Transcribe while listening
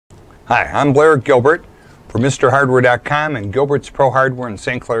Hi, I'm Blair Gilbert for MrHardware.com and Gilbert's Pro Hardware in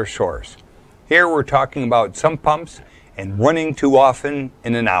St. Clair Shores. Here we're talking about sump pumps and running too often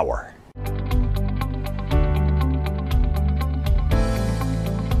in an hour.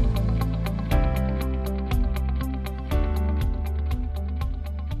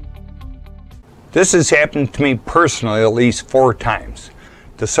 This has happened to me personally at least 4 times.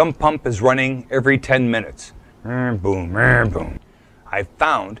 The sump pump is running every 10 minutes. Boom, boom. I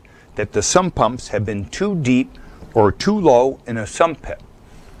found that the sump pumps have been too deep or too low in a sump pit.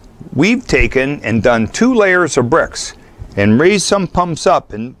 We've taken and done 2 layers of bricks and raised some pumps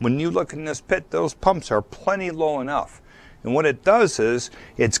up, and when you look in this pit, those pumps are plenty low enough. And what it does is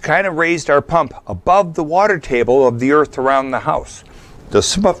it's kind of raised our pump above the water table of the earth around the house. The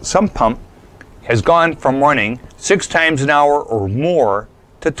sump pump has gone from running 6 times an hour or more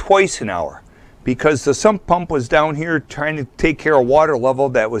to twice an hour, because the sump pump was down here trying to take care of water level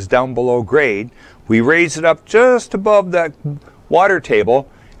that was down below grade. We raised it up just above that water table,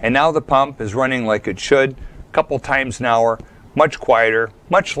 and now the pump is running like it should, a couple times an hour, much quieter,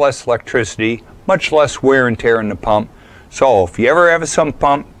 much less electricity, much less wear and tear in the pump. So if you ever have a sump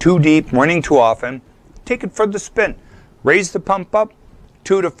pump too deep, running too often, take it for the spin. Raise the pump up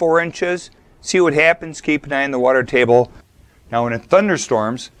 2 to 4 inches, see what happens, keep an eye on the water table. Now in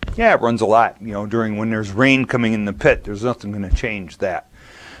thunderstorms, yeah, it runs a lot. You know, during when there's rain coming in the pit, there's nothing going to change that.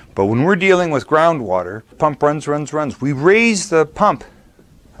 But when we're dealing with groundwater, pump runs. We raise the pump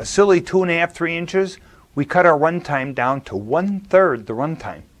a silly 2.5, 3 inches. We cut our run time down to 1/3 the run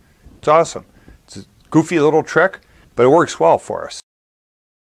time. It's awesome. It's a goofy little trick, but it works well for us.